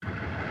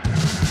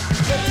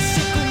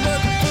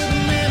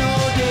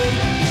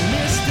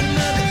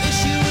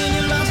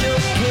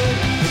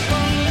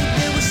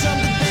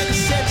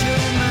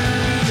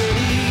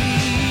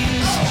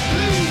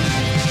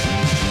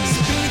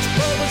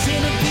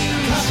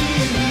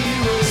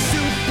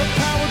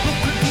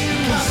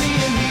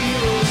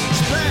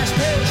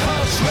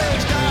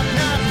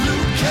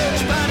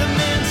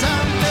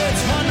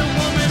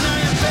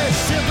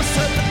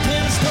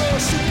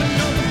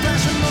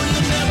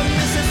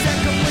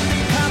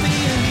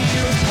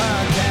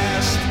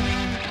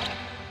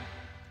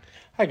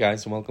Hi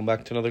guys, and welcome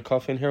back to another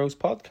Coffee and Heroes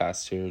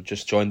podcast. You're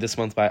just joined this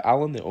month by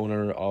Alan, the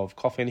owner of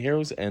Coffee and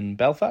Heroes in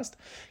Belfast.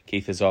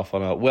 Keith is off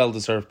on a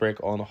well-deserved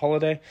break on a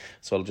holiday,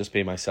 so it'll just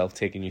be myself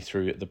taking you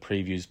through the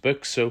previews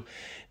books. So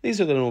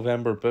these are the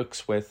November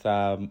books, with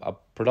a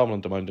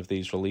predominant amount of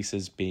these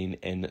releases being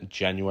in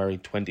January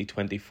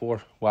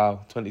 2024.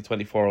 Wow,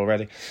 2024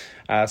 already.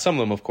 Some of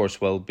them, of course,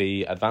 will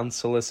be advanced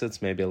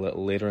solicits, maybe a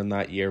little later in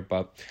that year,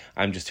 but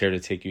I'm just here to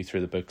take you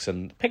through the books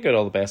and pick out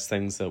all the best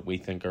things that we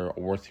think are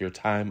worth your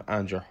time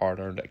and your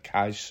hard-earned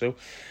cash. So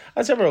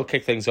as ever, I'll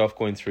kick things off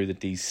going through the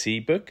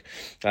DC book.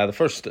 The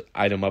first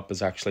item up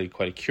is actually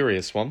quite a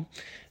curious one.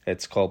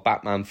 It's called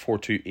Batman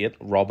 428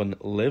 Robin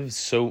Lives.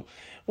 So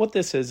what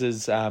this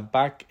is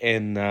back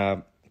in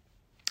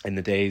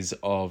the days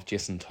of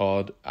Jason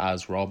Todd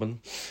as Robin,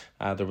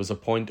 there was a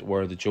point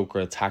where the Joker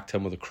attacked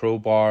him with a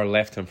crowbar,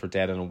 left him for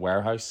dead in a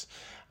warehouse,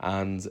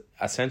 and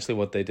essentially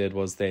what they did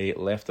was they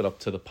left it up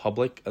to the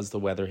public as to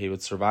whether he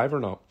would survive or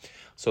not.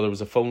 So there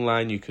was a phone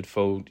line. You could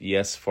vote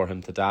yes for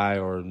him to die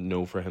or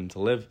no for him to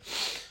live,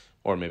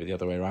 or maybe the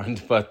other way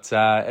around. But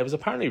it was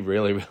apparently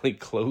really, really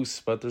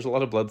close. But there's a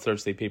lot of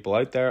bloodthirsty people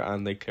out there,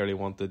 and they clearly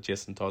wanted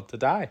Jason Todd to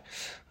die.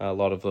 A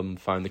lot of them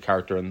found the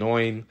character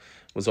annoying.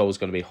 It was always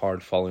going to be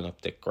hard following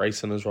up Dick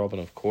Grayson as Robin,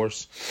 of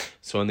course.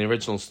 So in the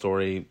original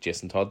story,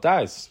 Jason Todd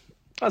dies.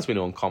 As we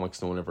know in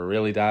comics, no one ever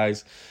really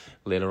dies.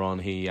 Later on,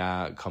 he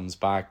comes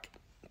back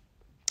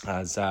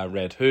as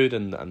Red Hood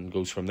and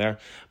goes from there.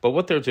 But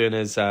what they're doing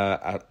is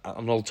an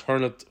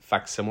alternate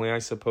facsimile, I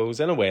suppose.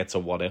 In a way, it's a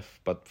what if,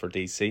 but for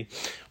DC,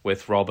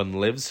 with Robin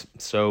Lives.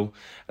 So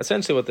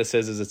essentially what this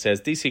is it says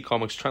DC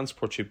Comics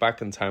transports you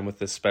back in time with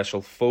this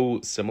special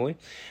faux simile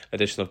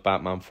edition of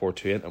Batman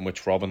 428 in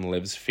which Robin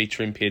lives,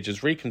 featuring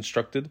pages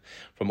reconstructed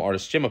from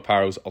artist Jim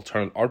Apparo's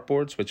alternate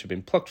artboards, which have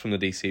been plucked from the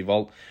DC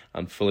vault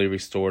and fully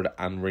restored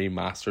and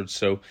remastered.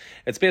 So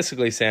it's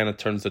basically saying it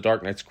turns the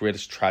Dark Knight's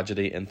greatest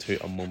tragedy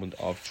into a moment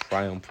of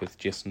triumph, with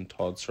Jason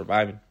Todd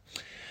surviving.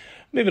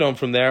 Moving on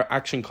from there,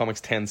 Action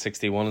Comics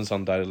 1061 is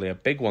undoubtedly a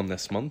big one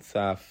this month.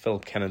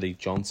 Philip Kennedy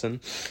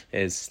Johnson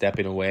is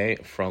stepping away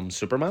from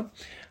Superman,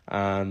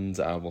 and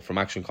from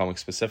Action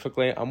Comics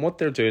specifically. And what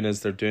they're doing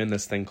is they're doing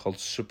this thing called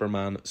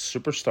Superman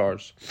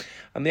Superstars.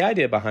 And the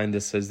idea behind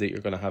this is that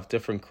you're going to have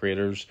different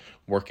creators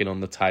working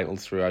on the title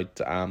throughout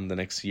the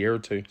next year or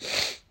two.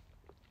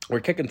 We're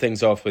kicking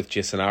things off with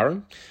Jason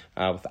Aaron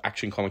with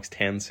Action Comics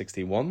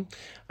 1061,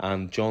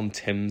 and John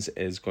Timms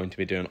is going to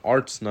be doing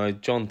arts. Now,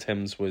 John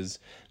Timms was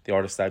the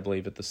artist, I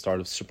believe, at the start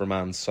of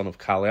Superman, Son of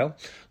Kal-El,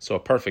 so a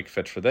perfect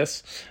fit for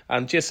this.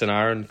 And Jason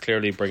Aaron,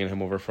 clearly bringing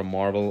him over from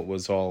Marvel,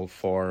 was all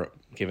for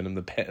giving him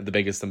the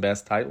biggest and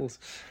best titles.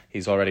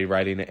 He's already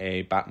writing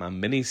a Batman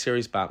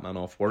miniseries, Batman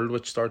Off-World,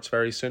 which starts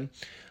very soon.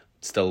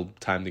 Still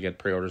time to get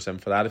pre-orders in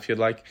for that if you'd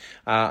like.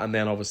 And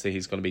then obviously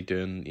he's going to be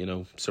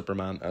doing,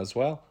 Superman as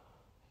well.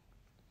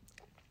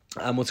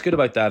 And what's good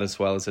about that as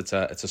well is it's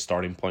a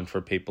starting point for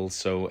people.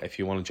 So if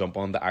you want to jump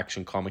on, the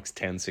Action Comics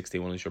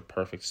 1061 is your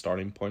perfect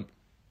starting point.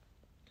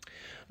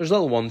 There's a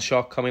little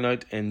one-shot coming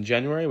out in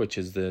January, which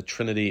is the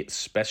Trinity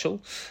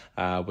Special,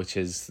 which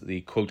is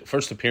the, quote,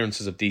 first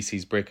appearances of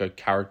DC's breakout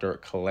character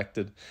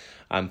collected,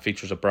 and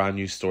features a brand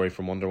new story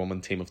from Wonder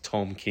Woman team of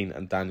Tom King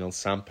and Daniel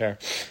Sampere.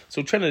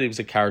 So Trinity was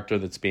a character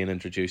that's being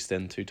introduced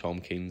into Tom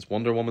King's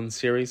Wonder Woman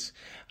series.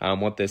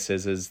 What this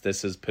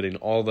is putting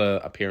all the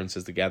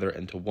appearances together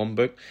into one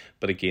book,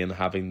 but again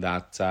having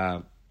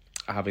that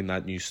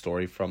new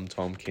story from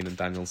Tom King and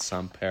Daniel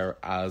Sampere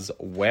as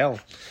well.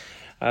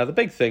 The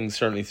big thing,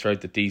 certainly throughout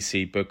the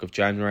DC book of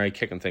January,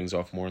 kicking things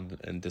off more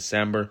in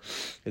December,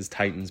 is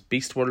Titans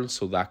Beast World,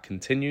 so that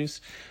continues.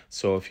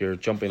 So if you're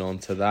jumping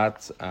onto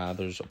that,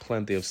 there's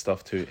plenty of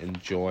stuff to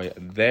enjoy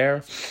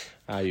there.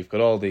 You've got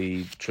all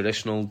the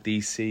traditional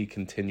DC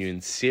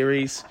continuing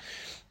series.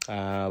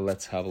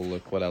 Let's have a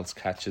look what else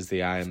catches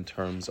the eye in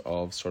terms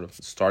of sort of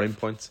starting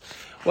points.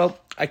 Well,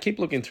 I keep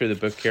looking through the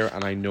book here,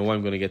 and I know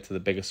I'm going to get to the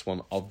biggest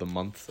one of the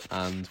month,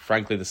 and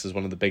frankly this is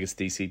one of the biggest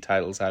DC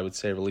titles I would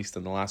say released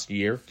in the last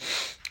year,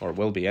 or it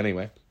will be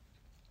anyway.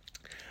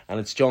 And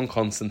it's John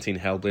Constantine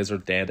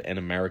Hellblazer Dead in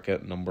America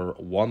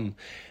 #1.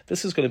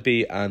 This is going to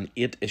be an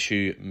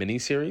 8-issue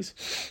miniseries.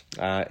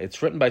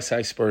 It's written by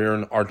Cy Spurrier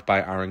and art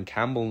by Aaron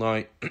Campbell.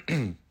 Now,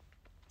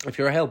 if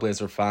you're a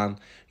Hellblazer fan,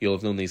 you'll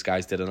have known these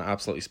guys did an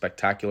absolutely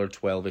spectacular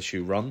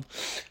 12-issue run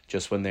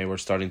just when they were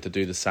starting to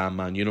do the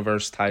Sandman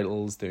Universe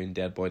titles, doing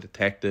Dead Boy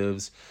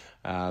Detectives,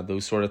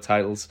 those sort of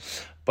titles.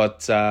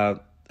 But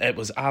it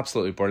was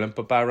absolutely brilliant.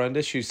 But by around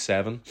issue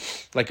 7,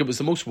 it was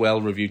the most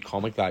well-reviewed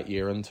comic that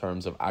year in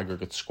terms of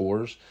aggregate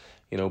scores.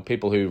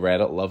 People who read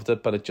it loved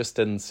it, but it just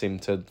didn't seem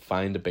to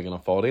find a big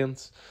enough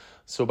audience.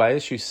 So by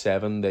issue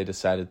 7, they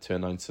decided to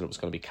announce that it was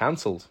going to be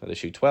cancelled at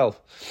issue 12.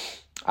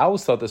 I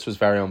always thought this was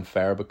very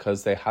unfair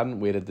because they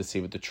hadn't waited to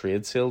see what the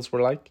trade sales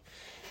were like.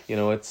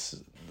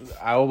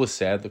 I always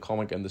said the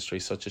comic industry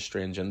is such a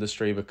strange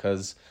industry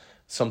because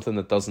something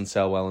that doesn't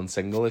sell well in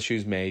single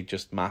issues may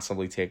just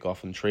massively take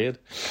off in trade.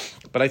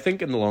 But I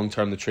think in the long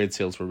term, the trade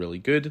sales were really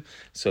good,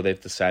 so they've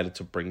decided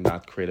to bring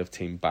that creative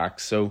team back.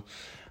 So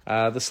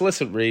The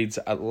solicit reads,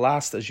 "At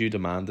last, as you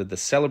demanded, the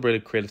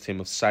celebrated creative team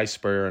of Cy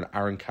Spurrier and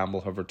Aaron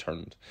Campbell have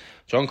returned.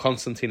 John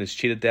Constantine has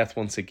cheated death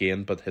once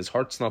again, but his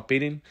heart's not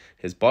beating,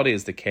 his body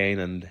is decaying,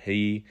 and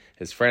he,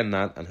 his friend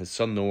Nat, and his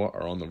son Noah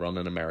are on the run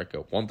in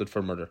America, wanted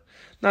for murder.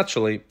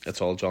 Naturally,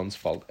 it's all John's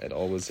fault. It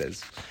always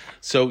is."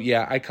 So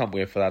yeah, I can't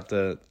wait for that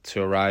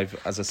to arrive.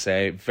 As I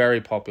say,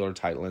 very popular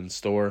title in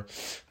store.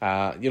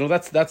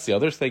 That's the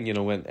other thing.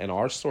 In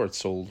our store, it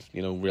sold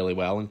really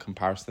well in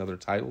comparison to other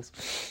titles.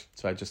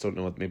 So I just don't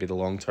know what maybe the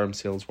long-term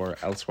sales were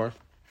elsewhere.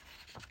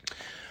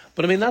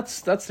 But I mean,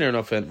 that's near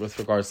enough it with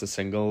regards to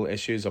single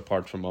issues,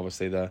 apart from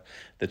obviously the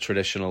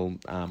traditional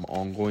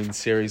ongoing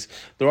series.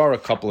 There are a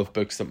couple of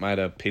books that might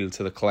appeal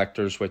to the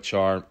collectors, which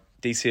are,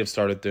 DC have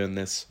started doing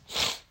this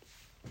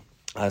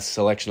a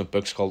selection of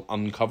books called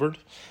Uncovered.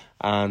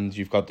 And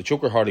you've got the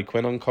Joker Harley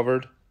Quinn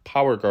Uncovered,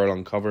 Power Girl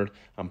Uncovered,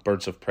 and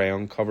Birds of Prey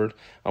Uncovered.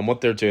 And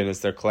what they're doing is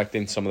they're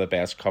collecting some of the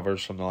best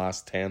covers from the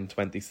last 10,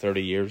 20,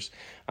 30 years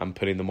and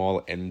putting them all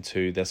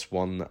into this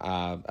one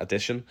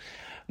edition.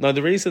 Now,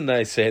 the reason that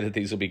I say that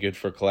these will be good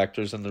for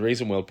collectors, and the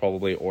reason we'll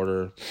probably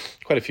order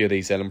quite a few of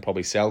these in and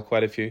probably sell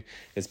quite a few,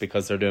 is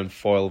because they're doing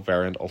foil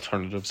variant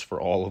alternatives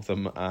for all of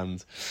them,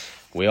 and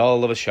we all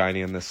love a shiny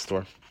in this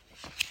store.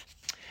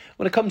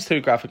 When it comes to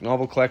graphic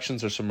novel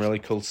collections, there's some really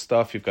cool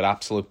stuff. You've got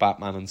Absolute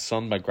Batman and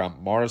Son by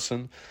Grant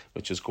Morrison,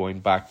 which is going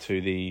back to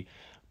the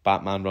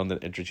Batman run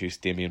that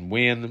introduced Damian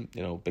Wayne.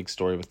 Big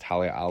story with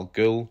Talia al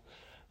Ghul,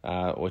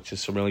 which is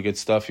some really good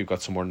stuff. You've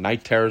got some more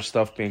Night Terror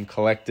stuff being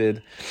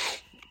collected.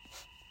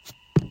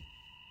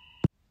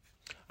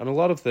 And a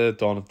lot of the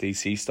Dawn of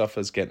DC stuff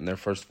is getting their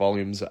first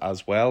volumes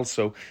as well.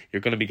 So you're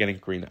going to be getting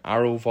Green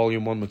Arrow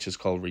Volume 1, which is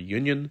called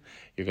Reunion.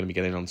 You're going to be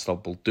getting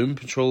Unstoppable Doom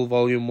Patrol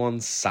Volume 1,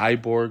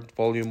 Cyborg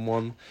Volume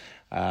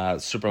 1,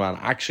 Superman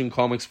Action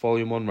Comics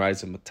Volume 1,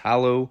 Rise of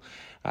Metallo,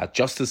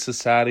 Justice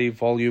Society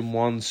Volume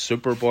 1,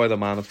 Superboy, The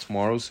Man of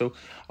Tomorrow. So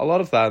a lot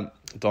of that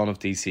Dawn of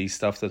DC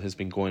stuff that has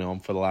been going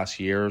on for the last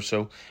year or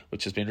so,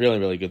 which has been really,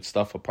 really good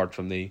stuff, apart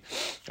from the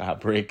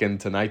break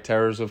into Night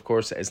Terrors, of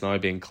course, is now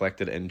being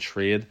collected in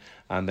trade,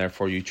 and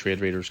therefore you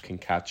trade readers can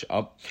catch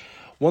up.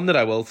 One that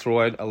I will throw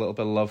out a little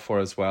bit of love for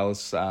as well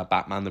is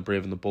Batman the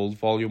Brave and the Bold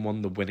Volume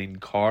 1, The Winning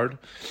Card.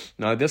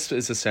 Now, this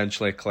is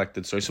essentially a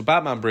collected story. So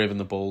Batman Brave and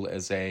the Bold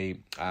is a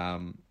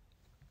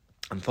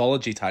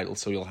anthology title,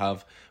 so you'll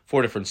have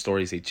 4 different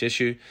stories each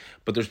issue,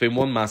 but there's been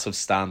one massive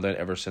standout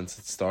ever since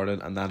it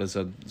started, and that is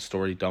a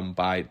story done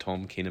by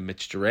Tom King and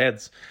Mitch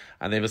Gerads,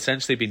 and they've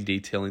essentially been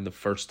detailing the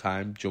first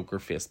time Joker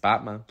faced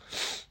Batman,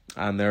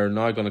 and they're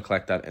now going to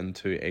collect that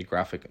into a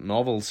graphic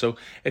novel. So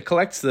it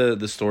collects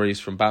the stories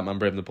from Batman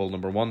Brave and the Bold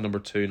number 1, number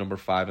 2, number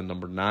 5, and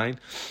number 9,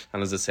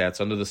 and as I say, it's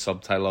under the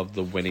subtitle of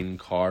The Winning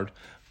Card.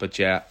 But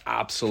yeah,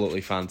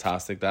 absolutely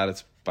fantastic. That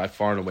it's by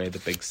far and away the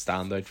big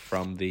standout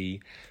from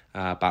the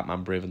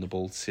Batman Brave and the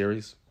Bold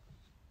series.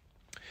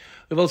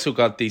 We've also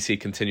got DC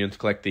continuing to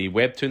collect the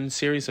Webtoon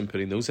series and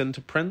putting those into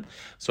print.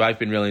 So I've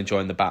been really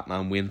enjoying the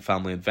Batman Wayne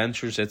Family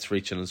Adventures. It's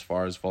reaching as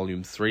far as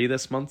Volume 3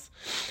 this month.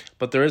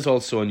 But there is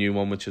also a new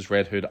one, which is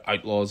Red Hood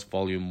Outlaws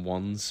Volume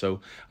 1. So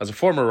as a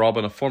former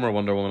Robin, a former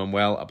Wonder Woman,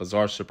 and a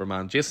Bizarre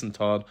Superman, Jason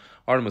Todd,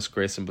 Artemis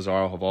Grace, and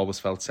Bizarro have always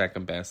felt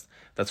second best.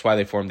 That's why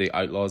they formed the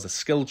Outlaws, a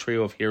skilled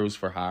trio of heroes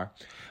for hire.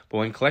 But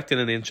when collecting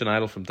an ancient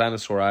idol from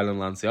Dinosaur Island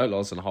lands the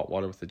Outlaws in hot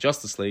water with the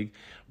Justice League,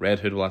 Red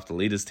Hood will have to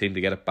lead his team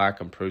to get it back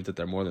and prove that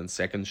they're more than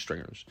second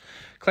stringers.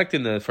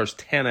 Collecting the first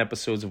 10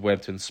 episodes of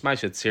Webtoon's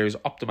Smash Hit series,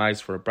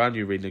 optimised for a brand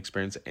new reading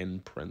experience in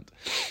print.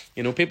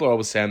 People are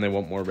always saying they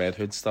want more Red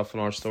Hood stuff in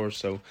our store,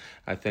 so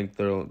I think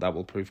that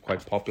will prove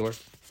quite popular.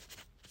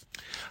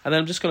 And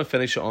then I'm just going to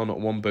finish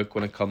on one book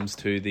when it comes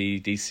to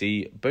the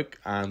DC book,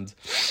 and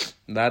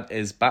that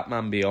is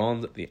Batman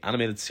Beyond, the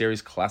Animated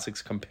Series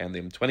Classics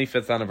Compendium,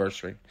 25th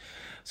anniversary.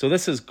 So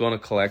this is going to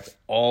collect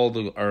all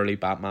the early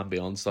Batman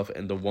Beyond stuff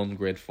into one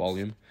great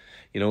volume.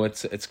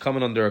 It's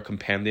coming under a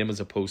compendium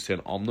as opposed to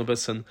an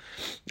omnibus, and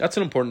that's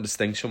an important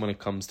distinction when it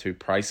comes to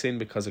pricing,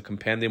 because a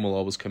compendium will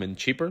always come in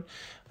cheaper.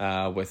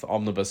 With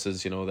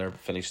omnibuses, they're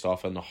finished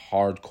off in the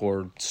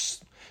hardcore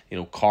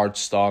card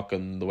stock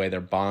and the way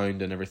they're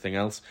bound and everything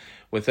else.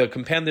 With a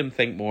compendium,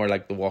 think more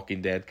like the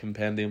Walking Dead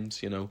compendiums,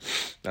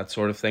 that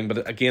sort of thing.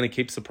 But again, it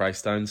keeps the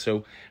price down.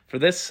 So for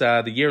this,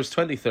 the year is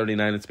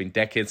 2039. It's been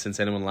decades since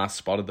anyone last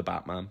spotted the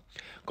Batman.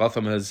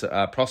 Gotham has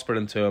prospered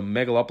into a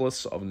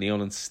megalopolis of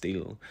neon and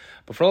steel.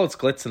 But for all its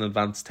glitz and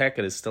advanced tech,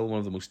 it is still one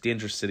of the most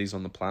dangerous cities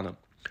on the planet.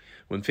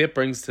 When fate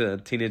brings to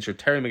teenager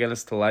Terry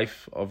McGinnis to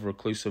life of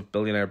reclusive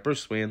billionaire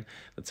Bruce Wayne,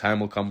 the time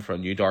will come for a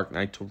new Dark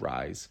Knight to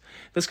rise.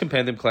 This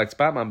compendium collects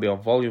Batman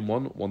Beyond Volume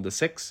 1,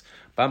 1-6,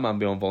 Batman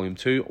Beyond Volume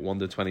 2,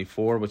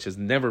 1-24, which has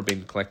never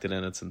been collected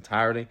in its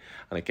entirety,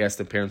 and a guest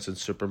appearance in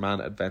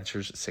Superman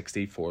Adventures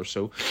 64.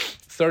 So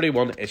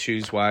 31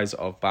 issues wise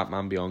of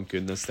Batman Beyond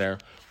goodness there,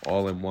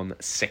 all in one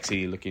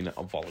sexy looking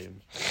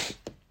volume.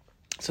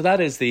 So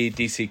that is the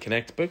DC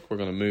Connect book. We're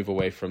going to move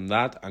away from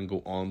that and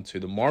go on to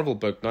the Marvel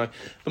book. Now,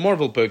 the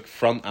Marvel book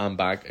front and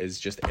back is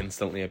just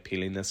instantly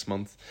appealing this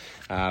month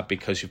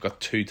because you've got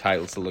two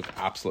titles that look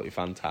absolutely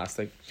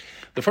fantastic.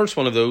 The first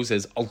one of those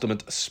is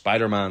Ultimate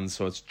Spider-Man.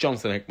 So it's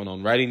Jonathan Hickman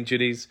on writing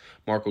duties,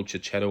 Marco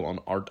Checchetto on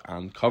art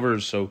and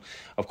covers. So,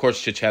 of course,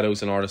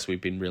 Checchetto's an artist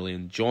we've been really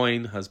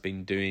enjoying, has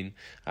been doing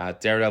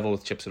Daredevil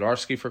with Chip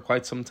Zdarsky for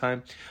quite some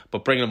time.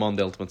 But bringing him on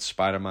the Ultimate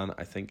Spider-Man,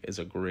 I think, is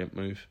a great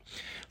move.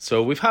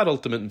 So we've had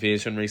Ultimate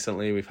Invasion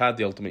recently. We've had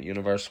the Ultimate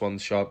Universe one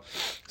shot.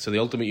 So the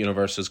Ultimate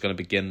Universe is going to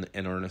begin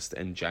in earnest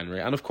in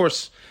January. And, of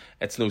course,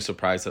 it's no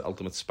surprise that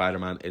Ultimate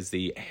Spider-Man is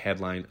the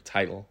headline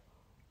title.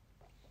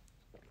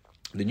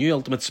 The new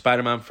Ultimate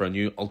Spider-Man for a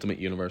new Ultimate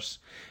Universe.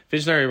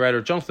 Visionary writer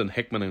Jonathan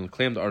Hickman and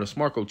acclaimed artist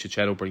Marco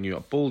Checchetto bring you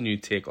a bold new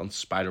take on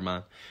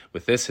Spider-Man,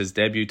 with this his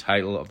debut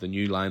title of the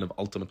new line of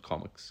Ultimate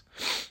Comics.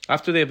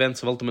 After the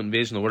events of Ultimate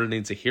Invasion, the world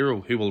needs a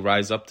hero who will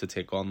rise up to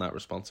take on that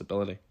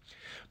responsibility.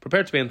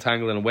 Prepare to be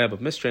entangled in a web of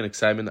mystery and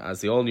excitement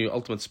as the all-new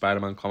Ultimate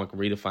Spider-Man comic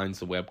redefines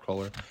the web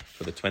crawler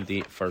for the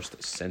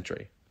 21st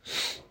century.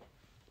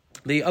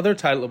 The other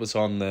title that was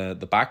on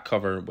the back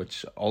cover,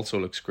 which also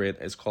looks great,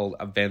 is called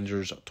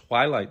Avengers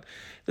Twilight.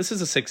 This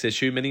is a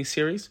 6-issue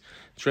miniseries.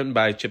 It's written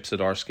by Chip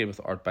Zdarsky with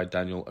art by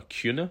Daniel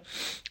Acuna.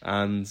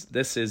 And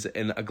this is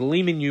in a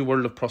gleaming new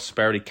world of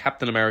prosperity.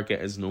 Captain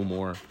America is no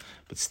more,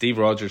 but Steve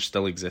Rogers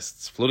still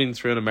exists, floating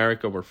through an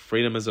America where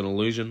freedom is an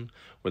illusion,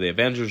 where the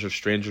Avengers are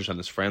strangers and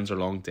his friends are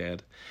long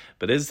dead.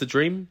 But is the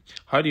dream?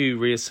 How do you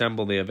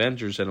reassemble the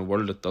Avengers in a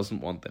world that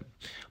doesn't want them?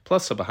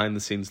 Plus a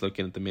behind-the-scenes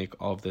looking at the make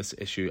of this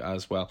issue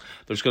as well.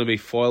 There's going to be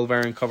foil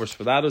variant covers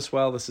for that as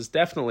well. This is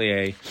definitely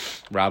a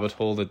rabbit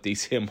hole that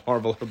DC and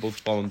Marvel are both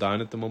falling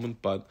down at the moment,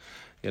 but,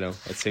 you know,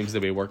 it seems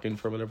to be working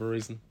for whatever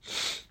reason.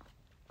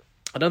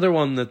 Another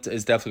one that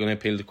is definitely going to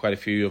appeal to quite a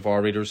few of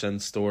our readers in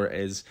store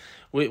is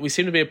we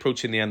seem to be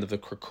approaching the end of the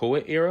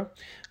Krakoa era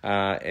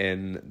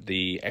in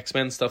the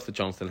X-Men stuff that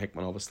Jonathan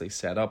Hickman obviously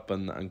set up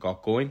and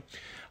got going.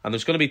 And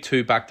there's going to be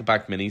 2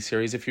 back-to-back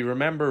miniseries. If you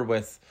remember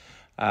with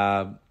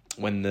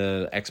when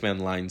the X-Men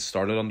line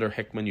started under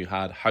Hickman, you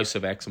had House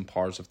of X and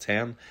Powers of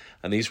 10.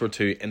 And these were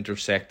 2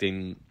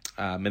 intersecting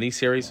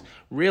miniseries.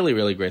 Really,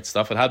 really great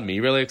stuff. It had me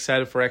really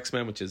excited for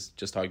X-Men, which is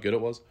just how good it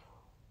was.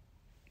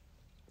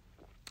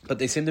 But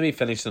they seem to be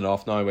finishing it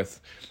off now with,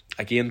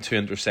 again, 2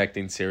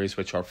 intersecting series,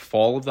 which are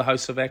Fall of the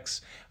House of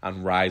X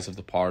and Rise of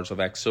the Powers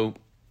of X. So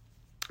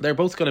they're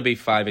both going to be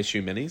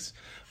 5-issue minis.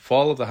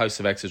 Fall of the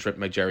House of X is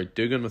written by Jerry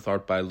Dugan with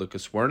art by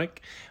Lucas Wernick,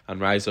 and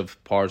Rise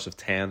of Powers of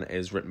 10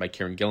 is written by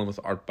Kieran Gillen with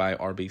art by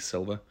R.B.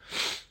 Silva.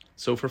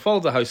 So for Fall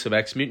of the House of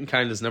X, mutant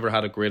kind has never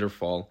had a greater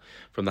fall.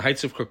 From the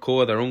heights of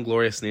Krakoa, their own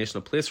glorious nation,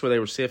 a place where they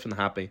were safe and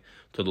happy,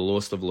 to the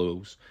lowest of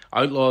lows.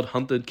 Outlawed,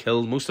 hunted,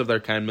 killed, most of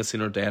their kind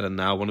missing or dead, and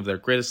now one of their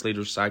greatest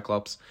leaders,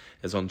 Cyclops,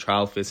 is on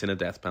trial facing a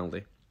death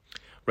penalty.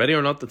 Ready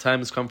or not, the time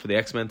has come for the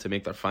X-Men to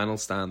make their final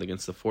stand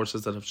against the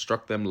forces that have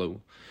struck them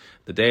low.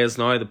 The day is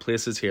now, the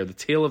place is here. The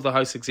tale of the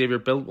house Xavier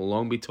built will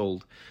long be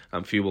told,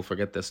 and few will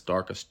forget this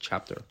darkest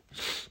chapter.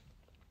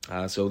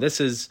 So this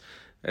is...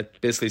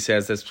 It basically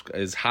says this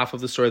is half of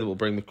the story that will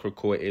bring the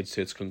Krakoa age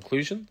to its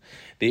conclusion.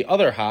 The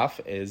other half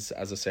is,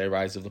 as I say,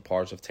 Rise of the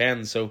Powers of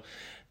 10. So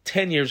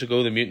 10 years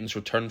ago, the mutants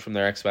returned from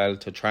their exile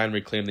to try and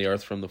reclaim the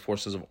Earth from the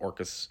forces of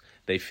Orcus.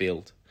 They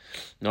failed.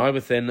 Now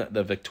within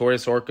the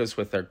victorious Orcus,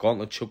 with their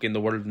gauntlet choking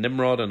the world,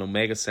 Nimrod and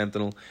Omega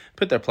Sentinel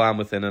put their plan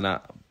within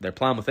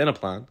a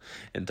plan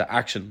into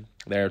action.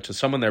 They are to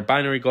summon their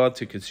binary god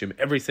to consume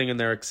everything in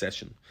their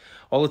accession.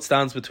 All that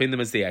stands between them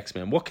is the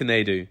X-Men. What can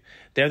they do?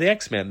 They're the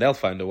X-Men. They'll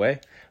find a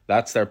way.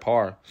 That's their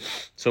power.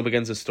 So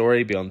begins a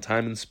story beyond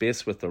time and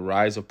space with the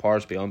rise of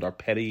powers beyond our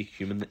petty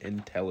human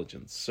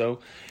intelligence. So,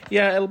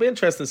 yeah, it'll be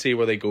interesting to see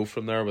where they go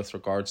from there with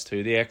regards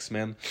to the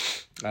X-Men.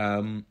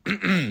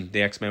 The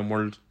X-Men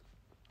world.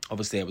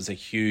 Obviously, it was a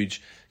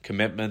huge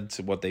commitment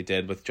to what they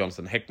did with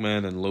Jonathan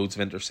Hickman and loads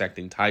of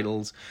intersecting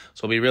titles.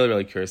 So I'll be really,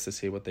 really curious to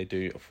see what they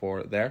do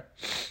for there.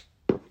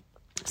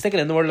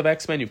 Sticking in the world of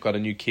X-Men, you've got a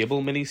new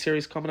Cable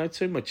miniseries coming out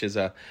soon, which is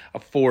a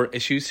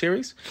 4-issue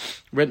series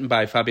written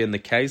by Fabian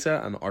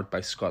Nicieza and art by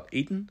Scott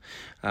Eaton.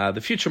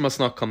 The future must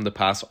not come to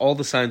pass. All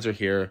the signs are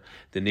here.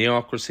 The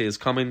Neocracy is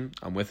coming,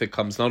 and with it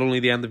comes not only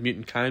the end of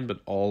mutant kind, but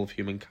all of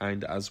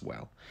humankind as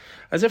well.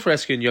 As if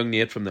rescuing young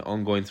Nate from the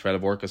ongoing threat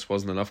of Orcus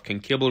wasn't enough, can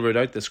Cable root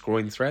out this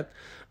growing threat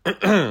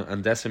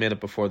and decimate it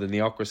before the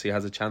Neocracy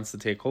has a chance to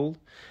take hold?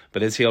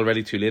 But is he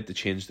already too late to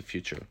change the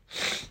future?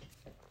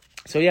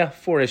 So yeah,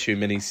 4-issue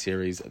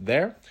mini-series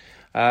there.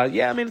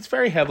 It's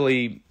very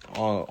heavily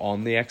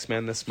on the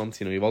X-Men this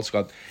month. You know, you've also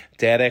got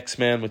Dead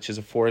X-Men, which is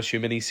a 4-issue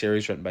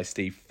mini-series written by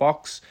Steve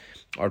Fox,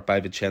 art by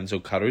Vincenzo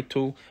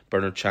Caruto,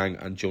 Bernard Chang,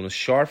 and Jonas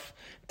Scharf.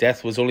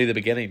 Death was only the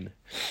beginning.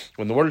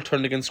 When the world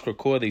turned against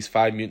Krakoa, these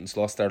 5 mutants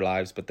lost their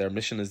lives, but their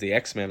mission as the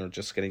X-Men are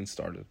just getting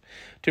started.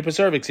 To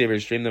preserve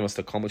Xavier's dream, they must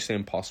accomplish the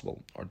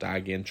impossible, or die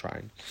again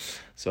trying.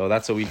 So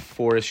that's a wee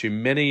 4-issue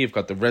mini. You've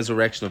got the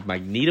resurrection of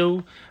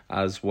Magneto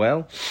as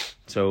well.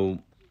 So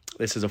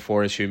This is a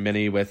 4-issue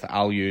mini with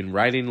Al Ewing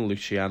writing,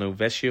 Luciano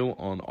Vecchio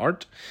on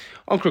art.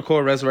 On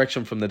Krakoa,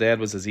 resurrection from the dead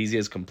was as easy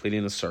as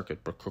completing a circuit,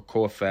 but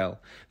Krakoa fell.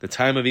 The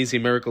time of easy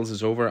miracles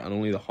is over, and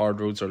only the hard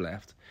roads are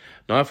left.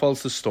 Now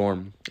falls the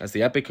storm, as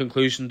the epic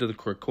conclusion to the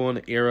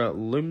Krakoan era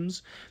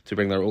looms, to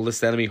bring their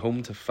oldest enemy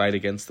home to fight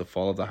against the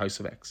fall of the House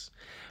of X.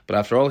 But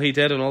after all he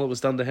did and all that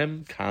was done to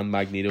him, can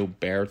Magneto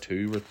bear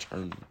to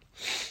return?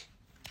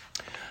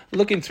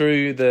 Looking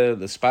through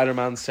the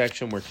Spider-Man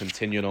section, we're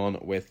continuing on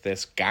with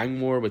this gang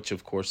war, which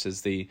of course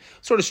is the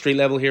sort of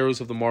street-level heroes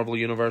of the Marvel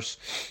Universe,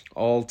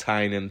 all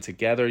tying in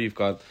together. You've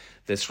got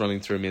this running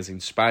through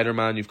Amazing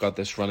Spider-Man, you've got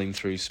this running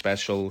through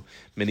special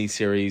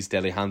miniseries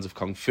Deadly Hands of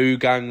Kung Fu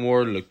gang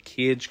war, Luke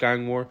Cage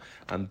gang war,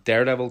 and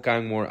Daredevil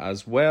gang war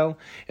as well.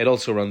 It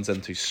also runs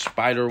into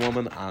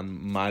Spider-Woman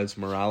and Miles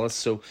Morales,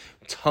 so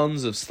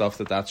tons of stuff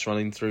that's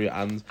running through,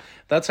 and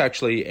that's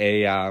actually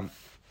an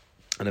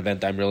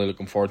event I'm really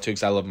looking forward to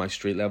because I love my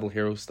street-level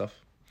hero stuff.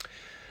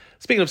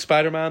 Speaking of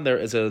Spider-Man, there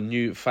is a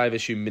new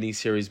 5-issue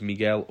miniseries,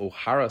 Miguel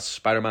O'Hara,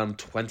 Spider-Man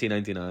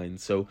 2099.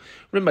 So,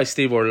 written by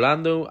Steve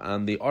Orlando,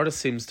 and the artist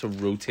seems to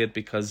rotate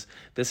because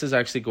this is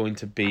actually going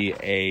to be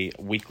a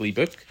weekly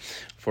book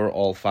for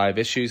all 5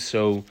 issues.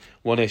 So,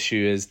 one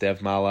issue is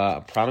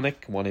Devmala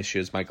Pramanik, one issue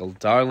is Michael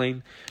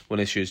Darling, one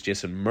issue is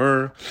Jason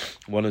Murr,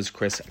 one is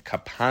Chris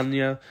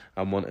Capagna,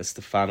 and one is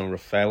Stefano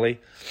Raffaelli.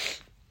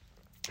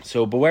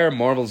 So, beware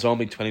Marvel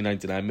Zombie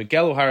 2099.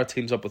 Miguel O'Hara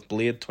teams up with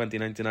Blade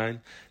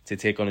 2099 to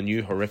take on a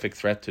new horrific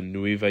threat to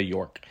Nueva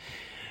York.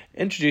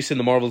 Introducing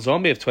the Marvel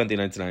Zombie of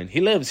 2099. He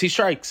lives, he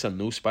strikes, and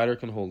no spider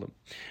can hold him.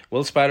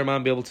 Will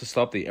Spider-Man be able to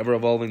stop the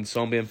ever-evolving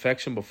zombie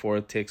infection before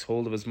it takes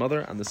hold of his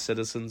mother and the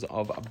citizens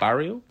of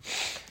Barrio?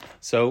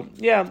 So,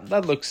 yeah,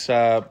 that looks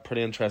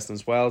pretty interesting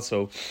as well.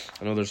 So,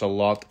 I know there's a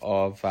lot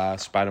of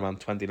Spider-Man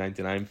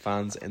 2099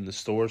 fans in the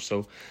store,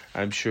 so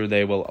I'm sure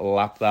they will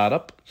lap that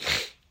up.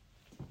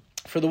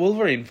 For the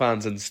Wolverine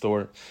fans in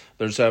store,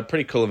 there's a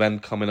pretty cool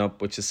event coming up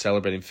which is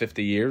celebrating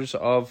 50 years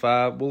of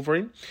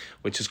Wolverine,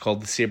 which is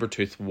called the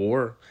Sabretooth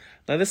War.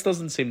 Now, this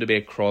doesn't seem to be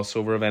a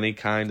crossover of any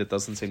kind. It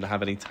doesn't seem to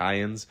have any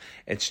tie-ins.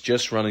 It's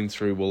just running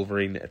through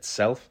Wolverine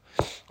itself,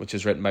 which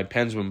is written by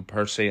Benjamin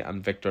Percy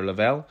and Victor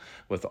Lavelle,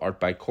 with art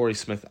by Corey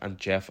Smith and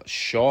Jeff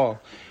Shaw.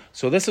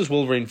 So this is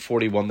Wolverine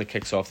 41 that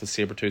kicks off the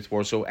Sabretooth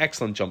War, so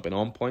excellent jumping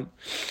on point.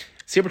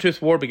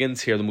 Sabretooth War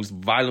begins here, the most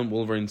violent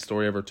Wolverine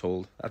story ever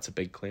told. That's a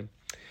big claim.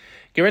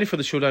 Get ready for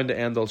the showdown to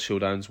end all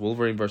showdowns,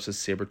 Wolverine versus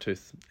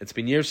Sabretooth. It's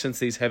been years since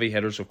these heavy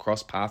hitters have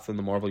crossed paths in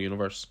the Marvel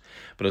Universe,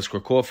 but as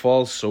Krakoa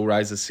falls, so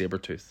rises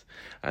Sabretooth,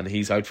 and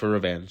he's out for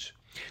revenge.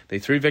 They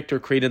threw Victor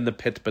Creed in the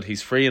pit, but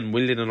he's free, and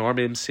wielding an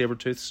army of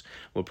Sabretooths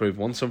will prove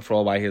once and for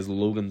all why he is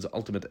Logan's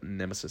ultimate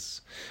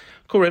nemesis.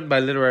 Co-written by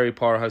literary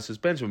powerhouses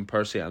Benjamin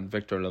Percy and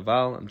Victor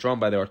Lavelle, and drawn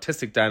by the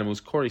artistic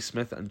dynamos Corey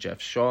Smith and Jeff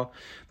Shaw.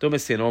 Don't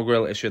miss the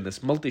inaugural issue in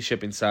this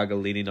multi-shipping saga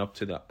leading up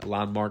to the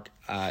landmark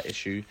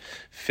issue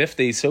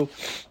 50. So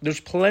there's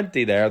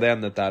plenty there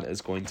then that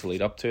is going to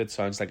lead up to. It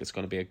sounds like it's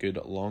going to be a good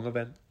long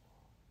event.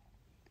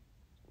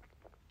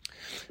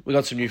 We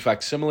got some new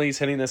facsimiles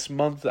hitting this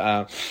month.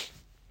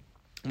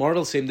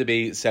 Marvel seem to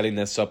be setting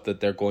this up that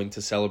they're going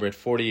to celebrate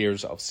 40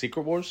 years of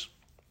Secret Wars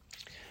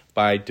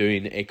by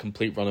doing a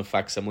complete run of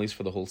facsimiles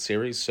for the whole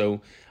series.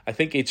 So I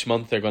think each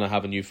month they're going to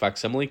have a new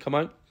facsimile come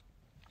out.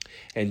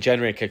 In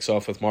January, it kicks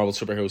off with Marvel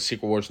Super Heroes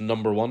Secret Wars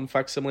 #1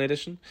 facsimile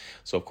edition.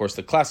 So, of course,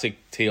 the classic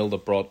tale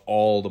that brought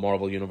all the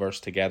Marvel Universe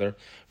together.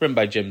 Written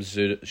by Jim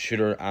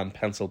Shooter and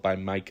penciled by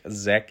Mike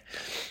Zeck.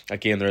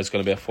 Again, there is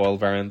going to be a foil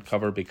variant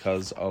cover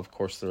because, of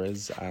course, there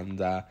is.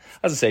 And as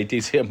I say,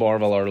 DC and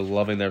Marvel are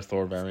loving their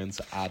Thor variants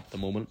at the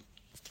moment.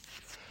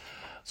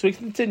 So we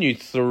continue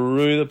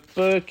through the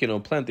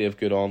book, plenty of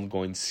good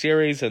ongoing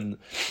series, and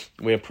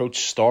we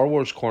approach Star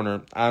Wars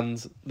Corner.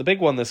 And the big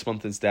one this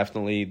month is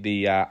definitely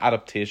the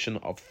adaptation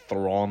of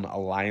Thrawn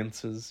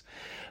Alliances.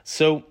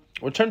 So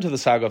we'll turn to the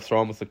saga of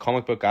Thrawn with the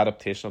comic book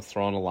adaptation of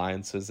Thrawn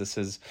Alliances. This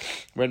is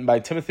written by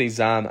Timothy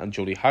Zahn and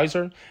Jody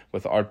Houser,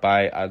 with art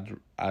by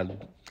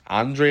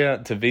Andrea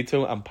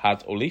DeVito and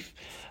Pat O'Leaf.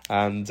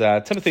 And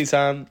Timothy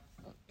Zahn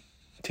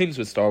teams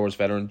with Star Wars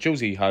veteran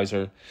Josie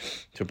Houser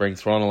to bring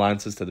Thrawn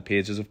Alliances to the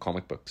pages of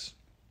comic books.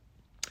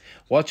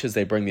 Watch as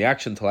they bring the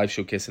action to life,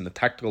 showcasing the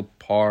tactical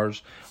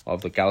powers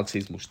of the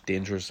galaxy's most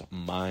dangerous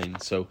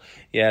mind. So,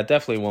 yeah,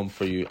 definitely one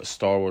for you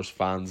Star Wars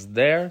fans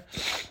there.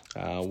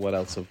 What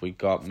else have we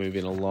got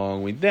moving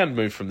along? We then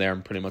move from there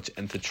and pretty much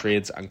into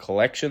trades and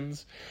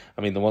collections.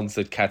 I mean, the ones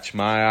that catch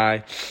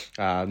my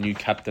eye, new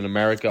Captain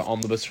America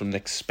Omnibus from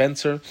Nick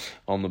Spencer,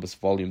 Omnibus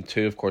Volume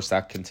 2. Of course,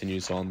 that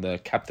continues on the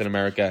Captain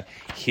America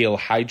Hail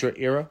Hydra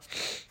era.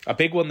 A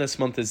big one this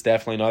month is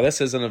definitely, now this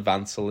is an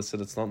advance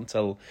solicit, it's not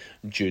until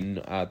June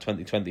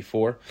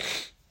 2024.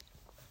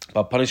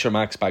 But Punisher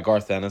Max by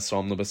Garth Ennis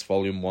Omnibus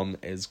Volume 1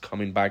 is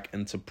coming back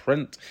into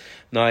print.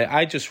 Now,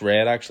 I just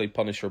read, actually,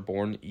 Punisher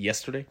Born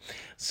yesterday.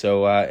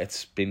 So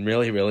it's been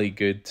really, really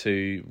good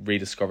to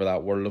rediscover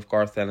that world of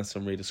Garth Ennis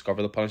and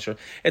rediscover the Punisher.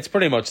 It's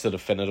pretty much the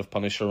definitive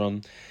Punisher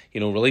run.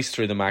 Released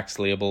through the Max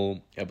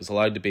label. It was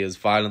allowed to be as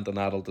violent and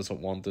adult as it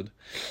wanted.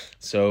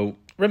 So,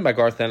 written by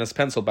Garth Ennis,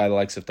 penciled by the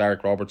likes of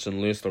Derek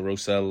Robertson, Luis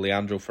LaRosa,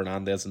 Leandro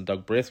Fernandez, and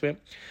Doug Braithwaite.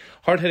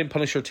 Hard-hitting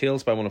Punisher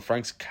tales by one of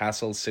Frank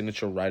Castle's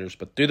signature writers,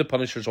 but do the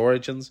Punisher's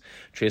origins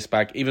trace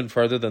back even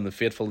further than the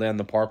fateful day in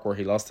the park where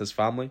he lost his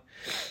family?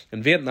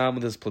 In Vietnam,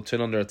 with his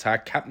platoon under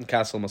attack, Captain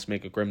Castle must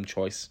make a grim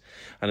choice.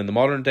 And in the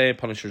modern day,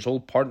 Punisher's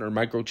old partner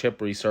Microchip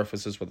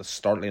resurfaces with a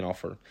startling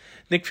offer.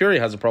 Nick Fury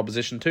has a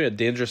proposition too, a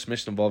dangerous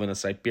mission involving a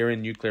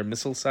Siberian nuclear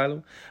missile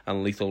silo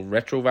and lethal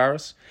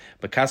retrovirus.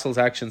 But Castle's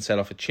actions set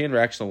off a chain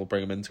reaction that will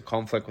bring him into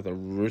conflict with a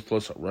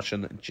ruthless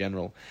Russian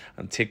general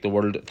and take the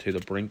world to the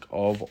brink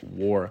of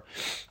war.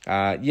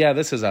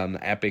 This is an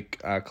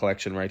epic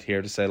collection right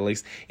here, to say the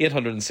least.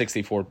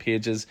 864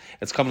 pages.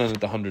 It's coming in at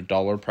the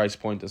 $100 price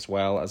point as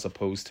well, as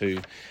opposed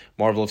to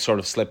Marvel have sort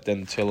of slipped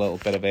into a little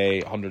bit of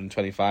a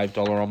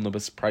 $125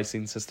 omnibus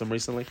pricing system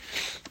recently.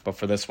 But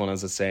for this one,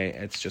 as I say,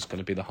 it's just going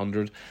to be the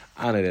 100,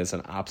 and it is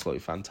an absolutely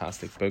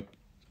fantastic book.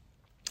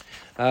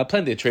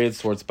 Plenty of trades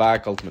towards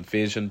back, Ultimate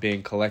Invasion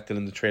being collected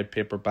in the trade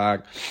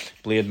paperback,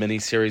 Blade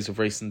miniseries of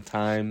recent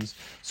times,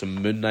 some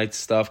Moon Knight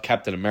stuff,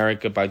 Captain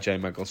America by J.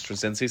 Michael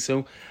Straczynski.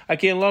 So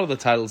again, a lot of the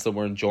titles that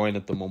we're enjoying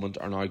at the moment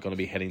are now going to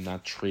be hitting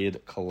that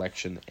trade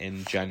collection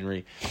in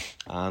January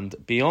and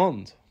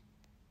beyond.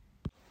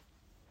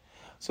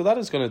 So that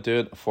is going to do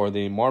it for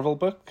the Marvel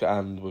book,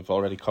 and we've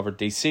already covered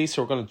DC,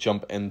 so we're going to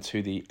jump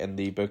into the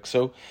indie book.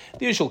 So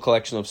the usual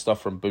collection of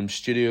stuff from Boom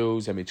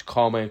Studios, Image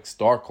Comics,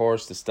 Dark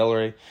Horse,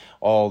 Distillery,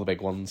 all the big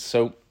ones.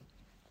 So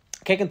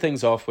kicking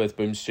things off with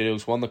Boom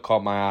Studios, one that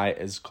caught my eye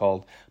is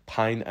called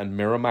Pine and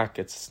Miramax.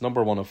 It's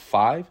number 1 of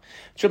 5.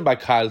 It's written by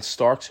Kyle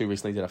Starks, who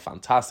recently did a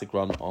fantastic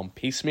run on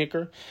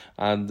Peacemaker.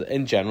 And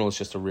in general, it's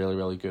just a really,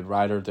 really good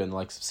writer, doing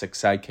like 6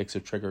 sidekicks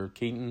of Trigger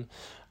Keaton,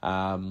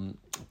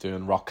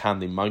 doing Rock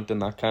Candy Mountain,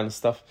 that kind of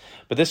stuff.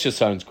 But this just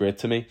sounds great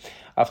to me.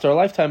 After a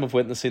lifetime of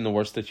witnessing the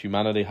worst that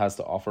humanity has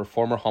to offer,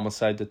 former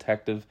homicide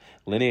detective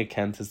Linnea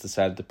Kent has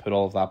decided to put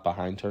all of that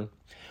behind her.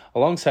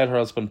 Alongside her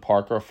husband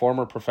Parker, a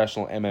former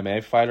professional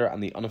MMA fighter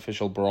and the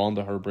unofficial brawn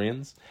to her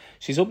brains,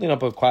 she's opening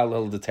up a quiet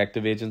little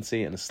detective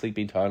agency in a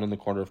sleepy town on the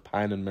corner of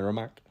Pine and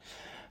Miramax.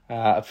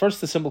 At first,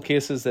 the simple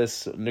cases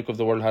this nook of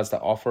the world has to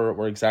offer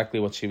were exactly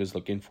what she was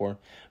looking for,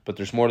 but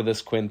there's more to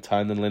this quaint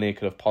town than Linnea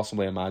could have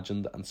possibly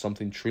imagined, and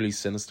something truly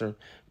sinister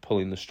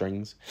pulling the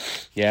strings.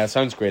 Yeah, it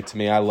sounds great to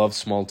me. I love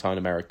small town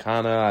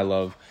Americana. I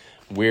love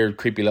weird,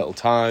 creepy little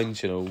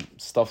towns,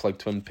 stuff like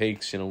Twin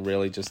Peaks,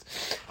 really just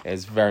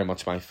is very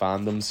much my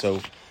fandom. So,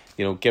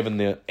 given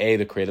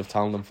the creative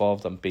talent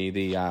involved, and B,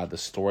 the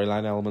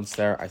storyline elements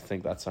there, I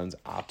think that sounds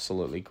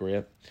absolutely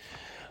great.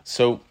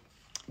 So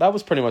that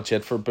was pretty much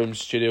it for Boom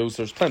Studios.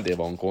 There's plenty of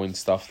ongoing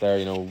stuff there,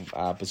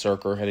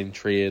 Berserker hitting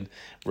trade,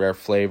 Rare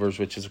Flavors,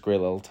 which is a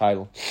great little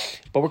title.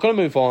 But we're going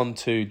to move on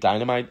to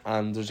Dynamite,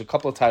 and there's a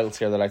couple of titles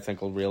here that I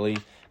think will really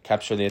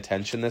capture the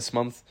attention this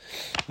month.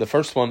 The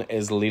first one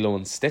is Lilo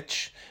and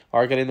Stitch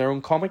are getting their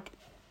own comic.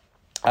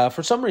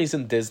 For some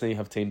reason, Disney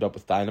have teamed up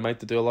with Dynamite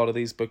to do a lot of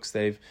these books.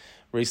 They've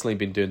recently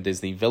been doing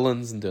Disney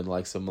villains and doing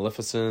like some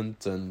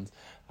Maleficent and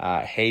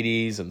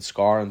Hades and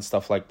Scar and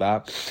stuff like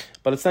that.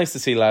 But it's nice to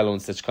see Lilo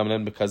and Stitch coming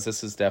in, because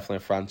this is definitely a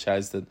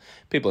franchise that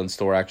people in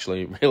store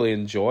actually really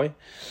enjoy.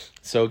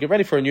 So get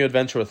ready for a new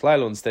adventure with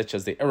Lilo and Stitch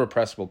as the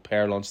irrepressible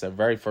pair launch their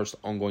very first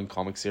ongoing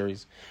comic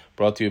series,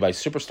 brought to you by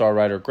superstar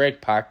writer Greg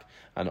Pak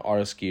and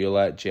artist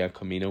Giola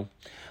Giacomino.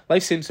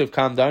 Life seems to have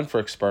calmed down for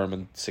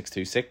Experiment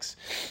 626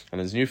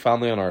 and his new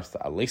family on Earth,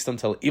 at least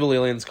until evil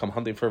aliens come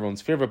hunting for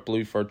everyone's favourite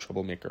blue-furred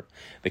troublemaker.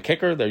 The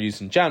kicker, they're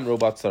using giant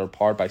robots that are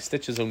powered by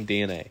Stitch's own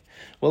DNA.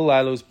 Will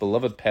Lilo's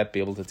beloved pet be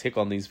able to take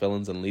on these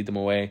villains and lead them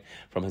away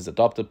from his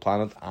adopted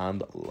planet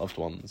and loved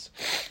ones?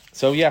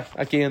 So yeah,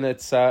 again,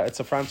 it's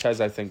a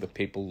franchise I think that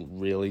people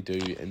really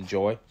do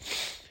enjoy.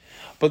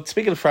 But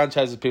speaking of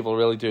franchises people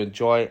really do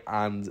enjoy,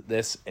 and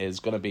this is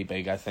going to be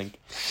big, I think.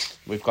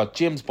 We've got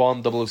James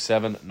Bond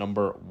 007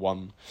 number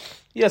 1.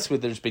 Yes,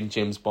 there's been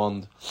James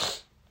Bond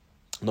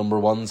number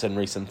 1s in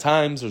recent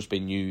times. There's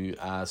been new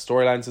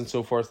storylines and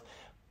so forth.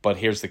 But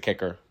here's the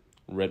kicker.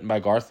 Written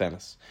by Garth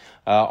Ennis.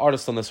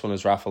 Artist on this one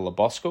is Rafael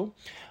Labosco.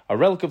 A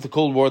relic of the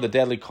Cold War, the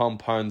deadly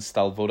compound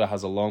Stalvoda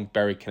has a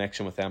long-buried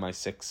connection with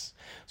MI6.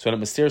 So when it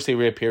mysteriously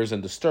reappears in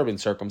disturbing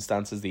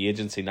circumstances, the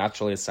agency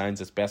naturally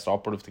assigns its best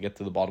operative to get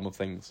to the bottom of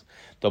things,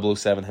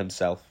 007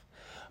 himself.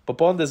 But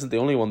Bond isn't the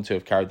only one to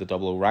have carried the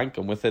 00 rank,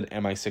 and with it,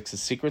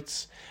 MI6's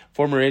secrets.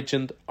 Former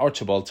agent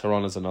Archibald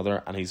Theron is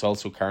another, and he's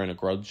also carrying a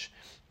grudge,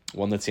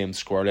 one that's aimed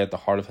squarely at the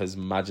heart of His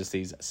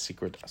Majesty's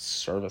Secret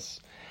Service.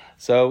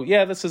 So,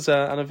 yeah, this is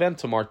an event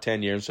to mark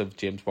 10 years of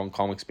James Bond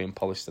comics being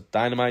published at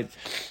Dynamite.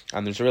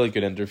 And there's a really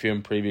good interview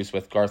and previews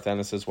with Garth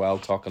Ennis as well,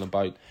 talking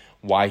about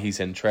why he's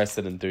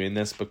interested in doing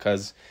this.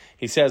 Because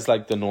he says,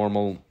 like, the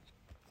normal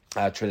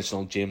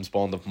traditional James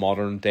Bond of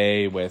modern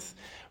day with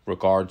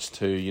regards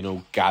to, you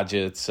know,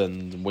 gadgets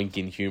and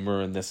winking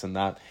humour and this and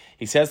that.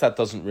 He says that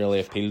doesn't really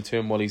appeal to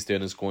him. What he's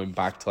doing is going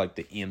back to like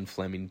the Ian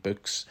Fleming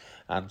books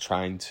and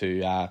trying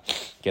to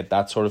get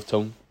that sort of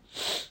tone.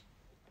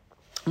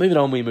 Moving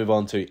on, we move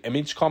on to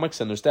Image Comics,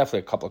 and there's definitely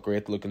a couple of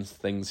great looking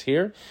things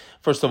here.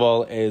 First of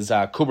all is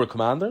Cobra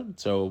Commander,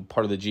 so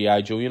part of the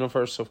G.I. Joe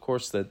universe, of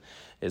course, that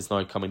is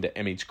now coming to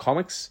Image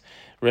Comics.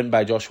 Written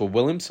by Joshua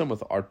Williamson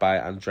with art by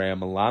Andrea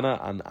Milana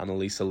and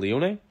Annalisa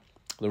Leone.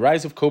 The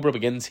rise of Cobra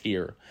begins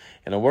here.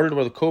 In a world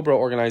where the Cobra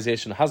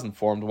organization hasn't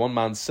formed, one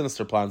man's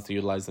sinister plans to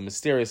utilize the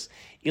mysterious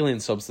alien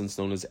substance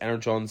known as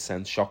Energon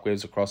sends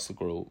shockwaves across the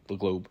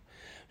globe.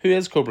 Who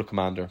is Cobra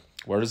Commander?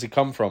 Where does he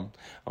come from?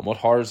 And what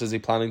horrors is he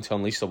planning to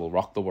unleash that will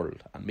rock the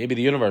world, and maybe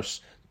the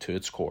universe, to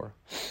its core?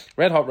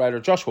 Red Hot writer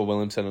Joshua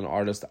Williamson and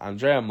artist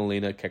Andrea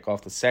Molina kick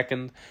off the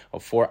second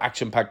of 4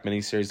 action-packed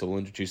miniseries that will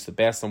introduce the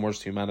best and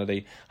worst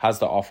humanity has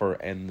to offer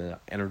in the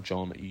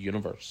Energon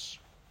universe.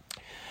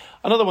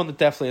 Another one that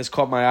definitely has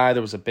caught my eye,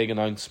 there was a big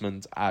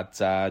announcement at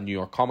New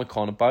York Comic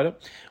Con about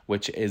it,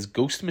 which is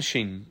Ghost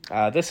Machine.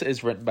 This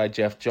is written by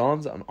Jeff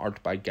Johns and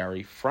art by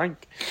Gary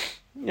Frank.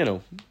 You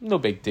know, no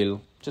big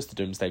deal, just a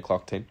Doomsday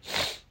Clock team.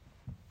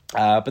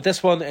 But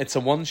this one, it's a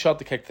one-shot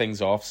to kick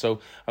things off, so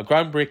a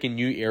groundbreaking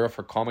new era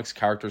for comics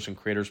characters and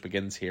creators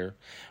begins here.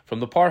 From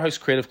the powerhouse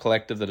creative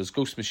collective that is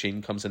Ghost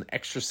Machine comes an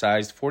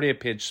extra-sized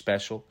 48-page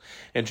special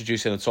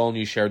introducing its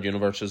all-new shared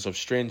universes of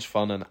strange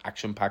fun and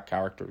action-packed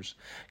characters.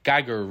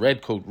 Geiger,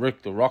 Redcoat,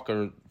 Rook, the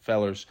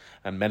Rockefellers,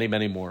 and many,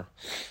 many more.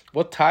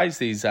 What ties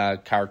these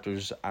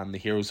characters and the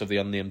heroes of the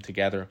Unnamed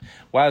together?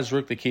 Why is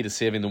Rook the key to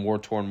saving the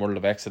war-torn world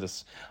of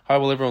Exodus? How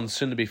will everyone's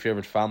soon-to-be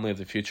favourite family of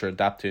the future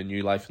adapt to a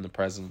new life in the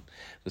present?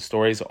 The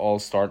stories all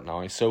start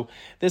now. So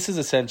this is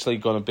essentially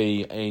going to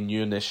be a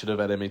new initiative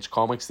at Image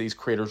Comics. These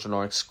creators are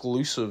now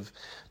exclusive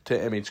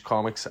to Image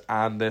Comics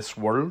and this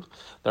world.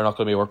 They're not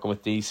going to be working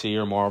with DC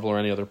or Marvel or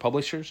any other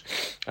publishers.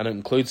 And it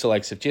includes the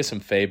likes of Jason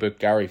Fabok,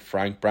 Gary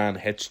Frank, Brian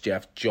Hitch,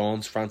 Jeff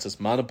Johns, Francis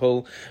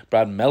Manapul,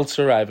 Brad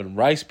Meltzer, Ivan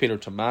Rice, Peter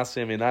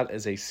Tomasi. I mean, that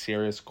is a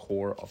serious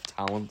core of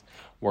talent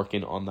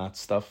working on that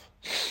stuff.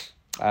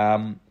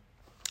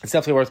 It's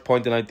definitely worth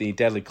pointing out the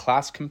Deadly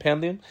Class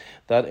Compendium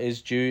that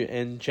is due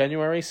in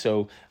January.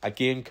 So,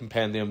 again,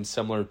 compendium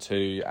similar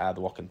to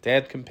the Walking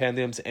Dead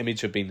compendiums.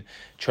 Image have been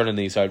churning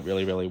these out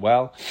really, really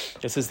well.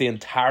 This is the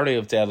entirety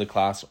of Deadly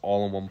Class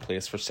all in one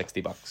place for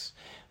 $60.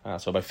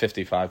 So about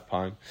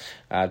 £55.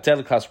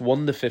 Deadly Class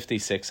 1 to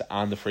 56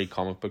 and the free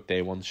comic book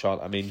day one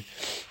shot. I mean,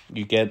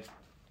 you get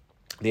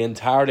the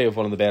entirety of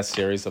one of the best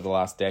series of the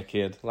last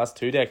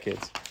 2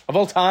 decades of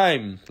all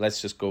time.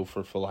 Let's just go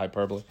for full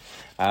hyperbole.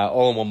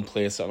 All in one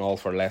place and all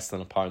for less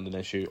than £1 an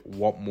issue.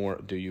 What more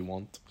do you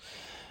want?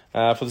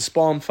 For the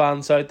Spawn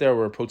fans out there,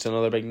 we're approaching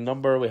another big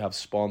number. We have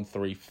Spawn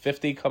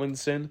 350 coming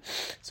soon.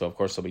 So, of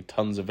course, there'll be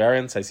tons of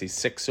variants. I see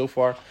 6 so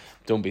far.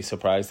 Don't be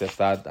surprised if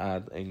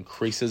that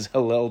increases a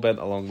little bit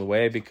along the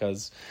way,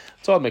 because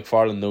Todd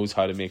McFarlane knows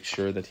how to make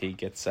sure that he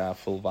gets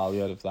full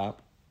value out of that.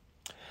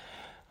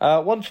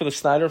 One for the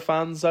Snyder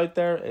fans out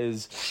there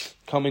is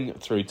coming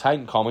through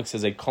Titan Comics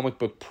as a comic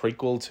book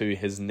prequel to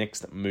his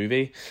next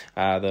movie,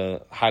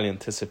 the highly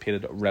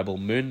anticipated Rebel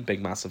Moon,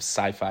 big massive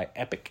sci-fi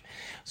epic.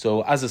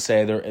 So as I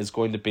say, there is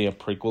going to be a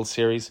prequel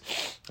series.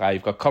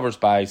 You've got covers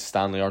by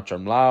Stanley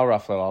Archer-Mlau,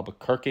 Raphael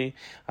Albuquerque,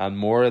 and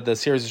more. The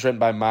series is written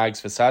by Mags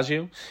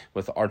Visaggio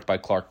with art by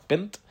Clark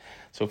Bint.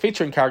 So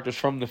featuring characters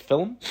from the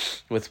film,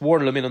 with war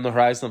looming on the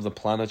horizon of the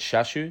planet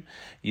Shashu,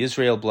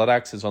 Yisrael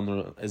Bloodaxe is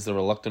the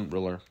reluctant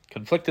ruler.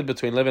 Conflicted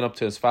between living up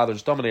to his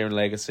father's domineering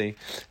legacy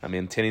and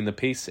maintaining the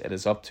peace, it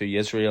is up to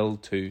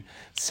Yisrael to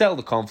settle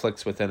the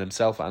conflicts within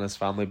himself and his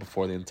family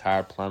before the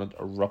entire planet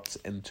erupts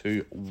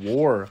into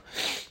war.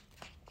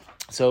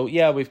 So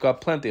yeah, we've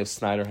got plenty of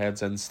Snyder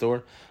heads in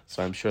store,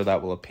 so I'm sure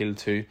that will appeal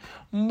to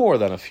more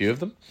than a few of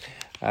them.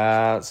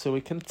 So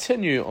we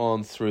continue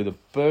on through the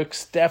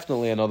books.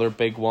 Definitely another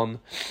big one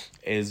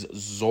is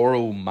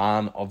Zorro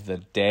Man of the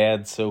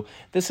Dead. So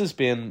this is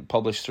being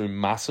published through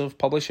Massive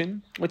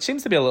Publishing, which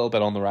seems to be a little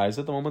bit on the rise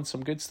at the moment.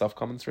 Some good stuff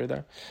coming through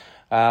there.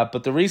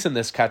 But the reason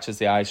this catches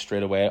the eye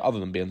straight away,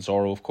 other than being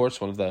Zorro, of course,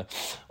 one of the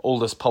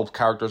oldest pulp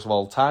characters of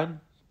all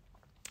time,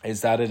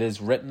 is that it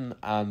is written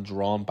and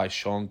drawn by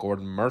Sean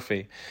Gordon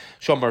Murphy.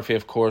 Sean Murphy,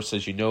 of course,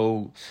 as you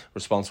know,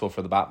 responsible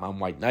for the Batman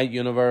White Knight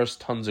universe,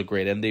 tons of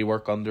great indie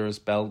work under his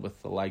belt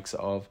with the likes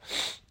of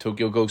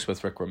Tokyo Ghost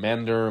with Rick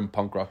Remender and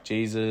Punk Rock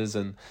Jesus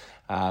and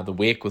The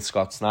Wake with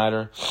Scott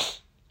Snyder.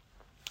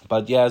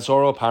 But yeah,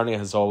 Zorro apparently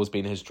has always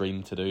been his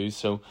dream to do.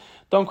 So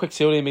Don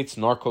Quixote meets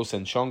Narcos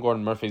in Sean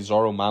Gordon Murphy's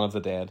Zorro Man of the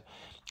Dead.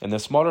 In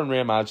this modern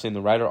reimagining,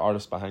 the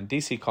writer-artist behind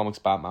DC Comics'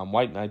 Batman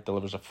White Knight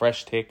delivers a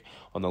fresh take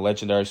on the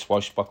legendary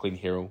swashbuckling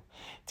hero.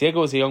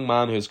 Diego is a young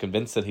man who is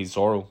convinced that he's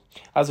Zorro.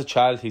 As a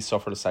child, he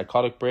suffered a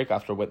psychotic break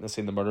after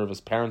witnessing the murder of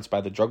his parents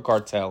by the drug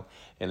cartel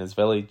in his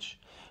village.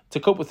 To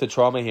cope with the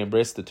trauma, he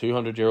embraced the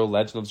 200-year-old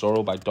legend of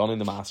Zorro by donning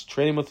the mask,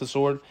 training with the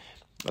sword,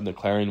 and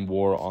declaring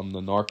war on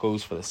the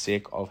narcos for the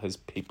sake of his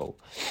people.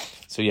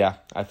 So yeah,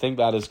 I think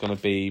that is going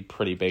to be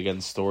pretty big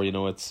in store.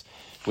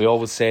 We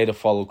always say to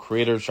follow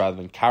creators rather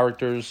than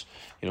characters.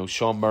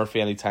 Sean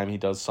Murphy, anytime he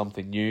does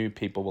something new,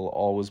 people will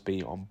always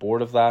be on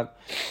board of that.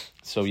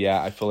 So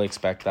yeah, I fully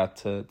expect that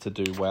to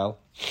do well.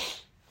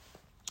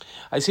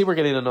 I see we're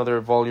getting another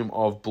volume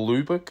of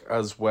Blue Book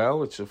as well,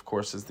 which of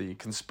course is the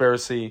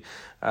conspiracy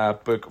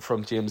book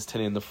from James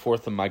Tynion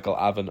IV and Michael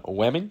Avon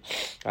Oeming.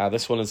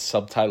 This one is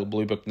subtitled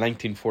Blue Book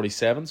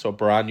 1947, so a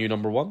brand new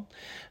number one.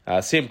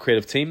 Same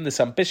creative team.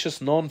 This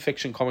ambitious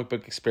non-fiction comic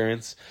book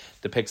experience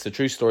depicts the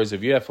true stories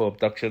of UFO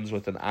abductions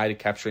with an eye to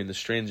capturing the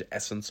strange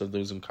essence of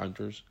those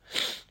encounters.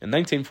 In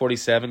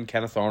 1947,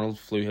 Kenneth Arnold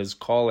flew his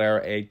Call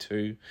Air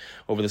A2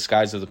 over the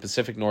skies of the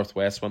Pacific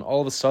Northwest when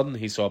all of a sudden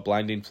he saw a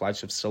blinding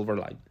flash of silver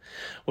light.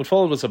 What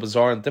followed was a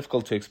bizarre and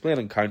difficult to explain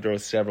encounter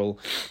with several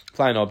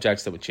flying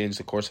objects that would change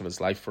the course of his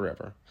life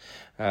forever.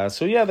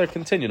 So yeah, they're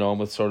continuing on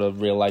with sort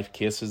of real life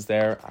cases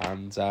there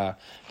and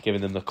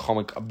giving them the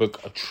comic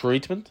book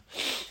treatment.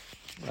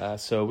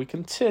 So we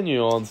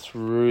continue on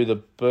through the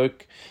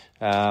book.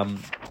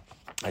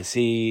 I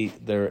see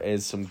there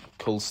is some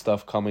cool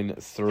stuff coming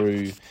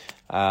through.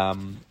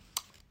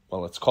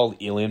 It's called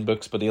Alien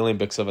Books, but Alien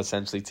Books have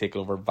essentially taken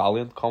over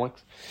Valiant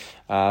Comics.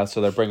 So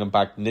they're bringing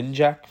back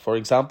Ninjak, for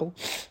example.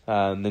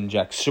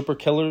 Ninjak Super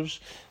Killers.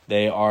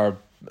 They are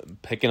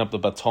picking up the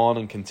baton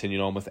and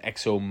continuing on with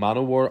Exo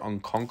Manowar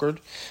Unconquered,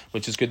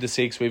 which is good to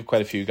see because we have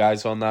quite a few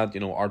guys on that.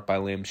 Art by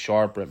Liam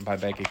Sharp, written by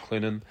Becky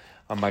Cloonan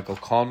and Michael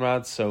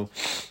Conrad. So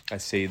I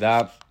see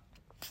that.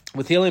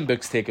 With Alien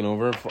Books taking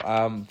over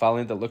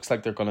Valiant, it looks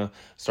like they're going to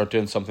start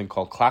doing something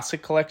called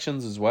Classic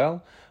Collections as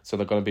well. So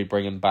they're going to be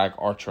bringing back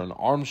Archer and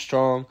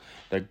Armstrong.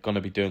 They're going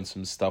to be doing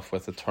some stuff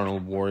with Eternal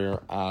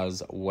Warrior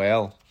as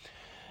well.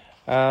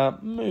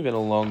 Moving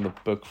along the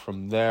book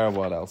from there,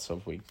 what else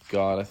have we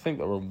got? I think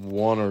there were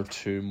one or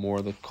two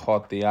more that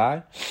caught the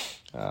eye.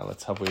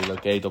 Let's have a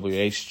look.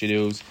 AWA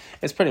Studios.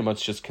 It's pretty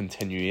much just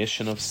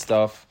continuation of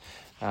stuff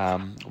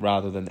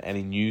rather than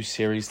any new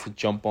series to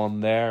jump on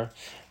there.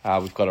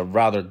 We've got a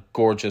rather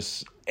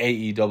gorgeous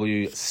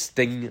AEW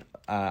Sting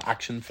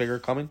action figure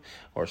coming,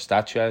 or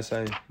statue, I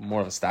say.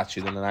 More of a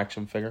statue than an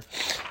action figure.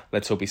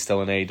 Let's hope he's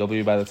still in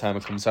AEW by the time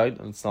it comes out,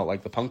 and it's not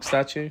like the Punk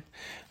statue.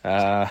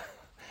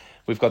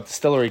 We've got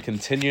Distillery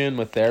continuing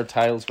with their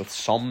titles with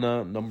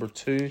Somna number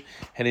 2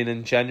 hitting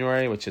in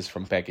January, which is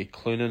from Becky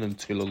Cloonan and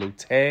Tula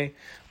Lute,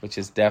 which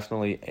is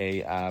definitely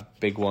a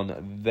big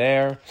one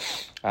there.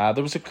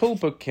 There was a cool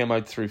book came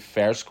out through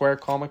Fair Square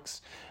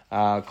Comics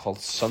called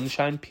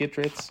Sunshine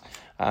Patriots,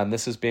 and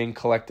this is being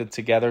collected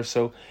together.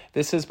 So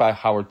this is by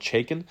Howard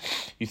Chaykin.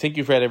 You think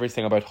you've read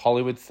everything about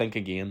Hollywood? Think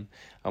again.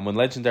 And when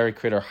legendary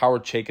creator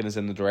Howard Chaykin is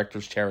in the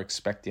director's chair,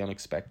 expect the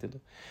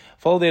unexpected.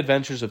 Follow the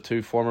adventures of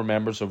two former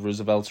members of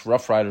Roosevelt's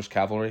Rough Riders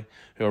Cavalry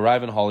who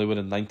arrive in Hollywood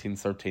in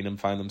 1913 and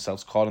find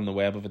themselves caught in the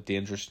web of a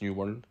dangerous new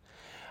world.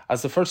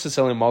 As the first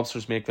Sicilian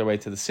mobsters make their way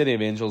to the City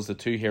of Angels, the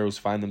two heroes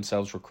find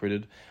themselves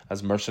recruited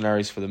as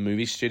mercenaries for the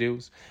movie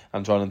studios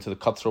and drawn into the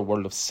cutthroat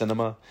world of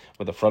cinema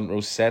with a front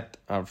row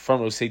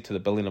seat to the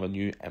building of a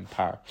new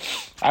empire.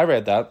 I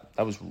read that.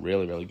 That was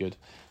really, really good.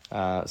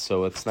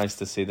 So it's nice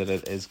to see that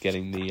it is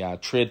getting the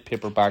trade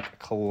paperback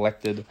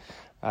collected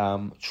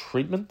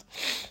treatment.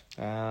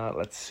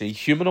 Let's see.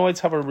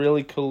 Humanoids have a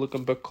really cool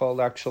looking book called,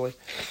 actually.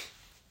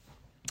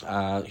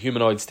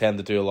 Humanoids tend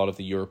to do a lot of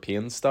the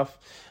European stuff,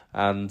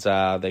 and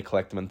they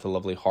collect them into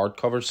lovely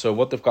hardcovers. So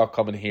what they've got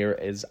coming here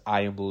is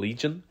I Am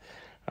Legion.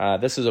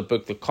 This is a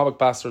book that Comic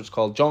Bastards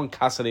called John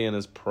Cassidy in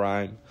his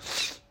prime.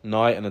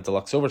 Now in a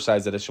deluxe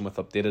oversized edition with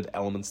updated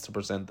elements to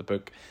present the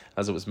book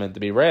as it was meant to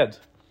be read.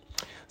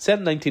 Set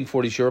in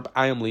 1940s Europe,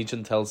 I Am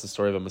Legion tells the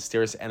story of a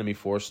mysterious enemy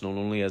force known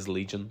only as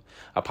Legion,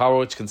 a power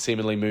which can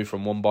seemingly move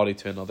from one body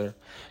to another.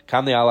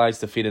 Can the Allies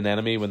defeat an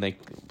enemy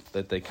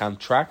that they can't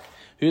track?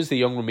 Who is the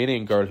young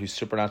Romanian girl whose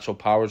supernatural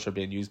powers are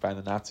being used by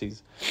the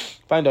Nazis?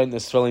 Find out in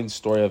this thrilling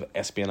story of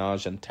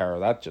espionage and terror.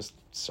 That just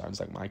sounds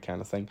like my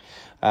kind of thing.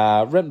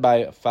 Written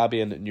by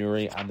Fabian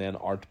Nuri and then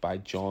art by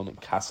John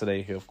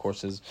Cassidy, who of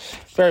course is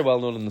very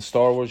well known in the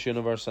Star Wars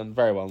universe and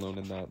very well known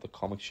in the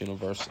comics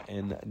universe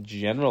in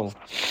general.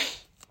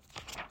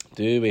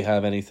 Do we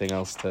have anything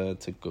else to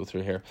go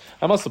through here?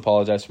 I must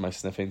apologise for my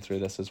sniffing through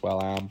this as well.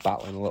 I am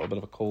battling a little bit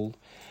of a cold.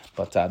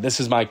 But this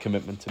is my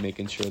commitment to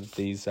making sure that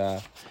these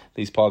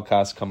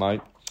podcasts come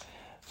out.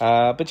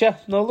 But yeah,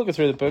 no, looking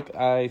through the book,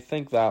 I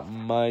think that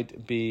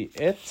might be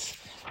it.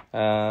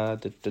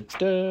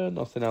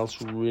 Nothing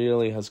else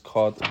really has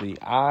caught the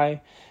eye.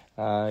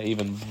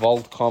 Even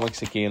Vault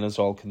Comics, again, is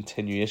all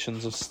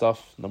continuations of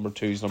stuff. Number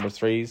 2s, number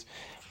 3s.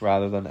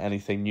 Rather than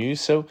anything new.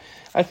 So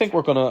I think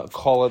we're going to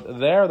call it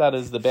there. That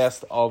is the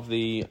best of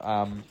the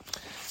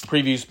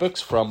previews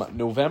books from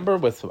November,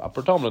 with a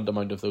predominant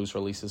amount of those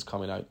releases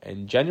coming out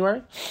in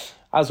January.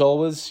 As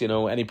always,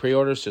 any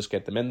pre-orders, just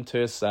get them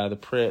into us.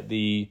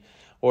 The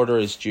order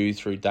is due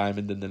through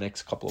Diamond in the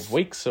next couple of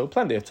weeks, so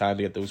plenty of time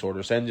to get those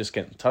orders in. Just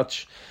get in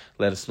touch,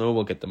 let us know,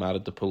 we'll get them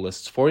added to pull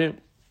lists for you.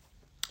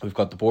 We've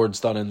got the boards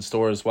done in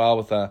store as well,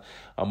 with a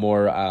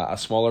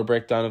smaller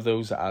breakdown of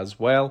those as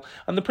well.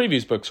 And the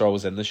previews books are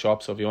always in the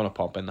shop, so if you want to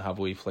pop in and have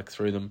a wee flick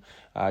through them,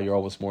 you're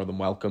always more than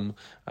welcome.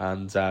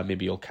 And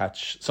maybe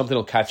something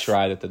will catch your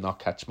eye that did not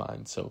catch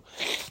mine. So,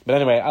 but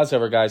anyway, as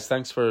ever, guys,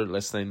 thanks for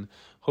listening.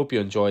 Hope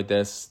you enjoyed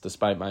this,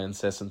 despite my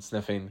incessant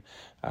sniffing.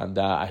 And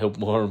I hope,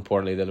 more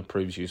importantly, that it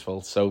proves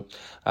useful. So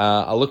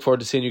I'll look forward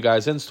to seeing you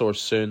guys in store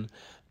soon.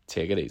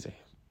 Take it easy.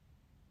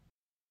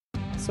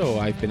 So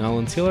I've been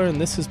Alan Taylor, and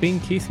this has been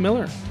Keith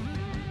Miller.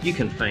 You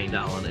can find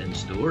Alan in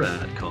store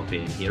at Coffee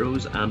and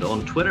Heroes, and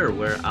on Twitter,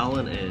 where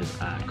Alan is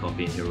at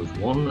Coffee and Heroes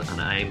 1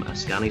 and I'm a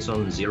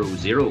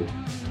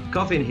Scannyson00.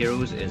 Coffee and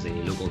Heroes is a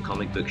local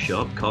comic book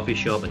shop, coffee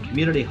shop and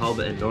community hub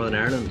in Northern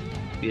Ireland,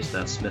 based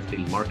at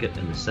Smithfield Market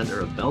in the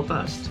centre of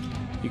Belfast.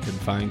 You can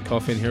find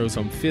Coffee and Heroes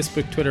on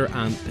Facebook, Twitter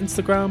and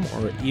Instagram,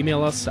 or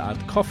email us at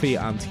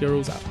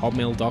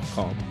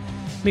coffeeandheroes@hotmail.com.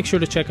 Make sure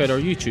to check out our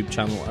YouTube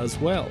channel as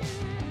well.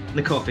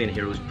 The Coffee and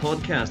Heroes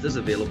podcast is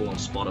available on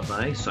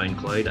Spotify,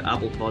 SoundCloud,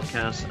 Apple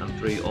Podcasts and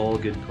through all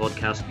good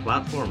podcast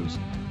platforms.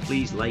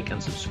 Please like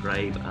and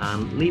subscribe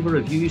and leave a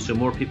review so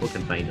more people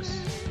can find us.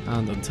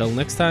 And until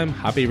next time,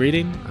 happy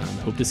reading and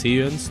hope to see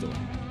you in store.